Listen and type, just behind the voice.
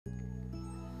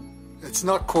It's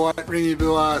not quite ringy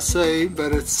blue RC,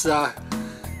 but it's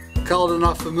cold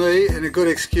enough for me and a good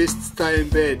excuse to stay in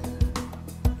bed.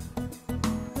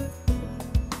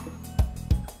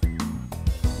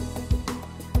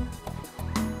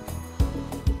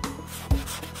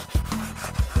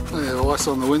 There's ice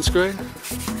on the windscreen.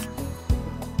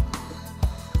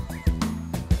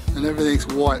 And everything's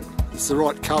white. It's the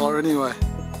right colour anyway.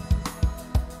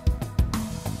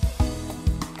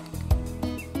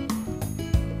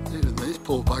 Even these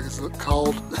poor buggers look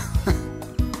cold.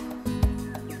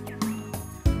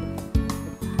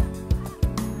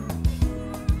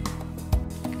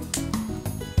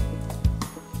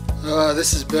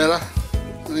 This is better. I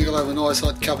think I'll have a nice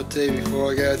hot cup of tea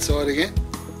before I go outside again.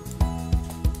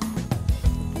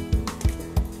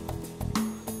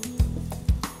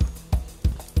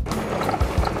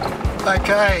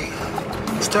 Okay,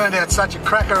 it's turned out such a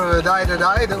cracker of a day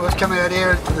today that we've come out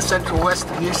here to the central west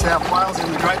of New South Wales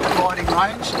in the Great Dividing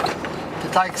Range to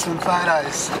take some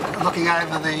photos looking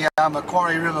over the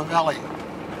Macquarie River Valley.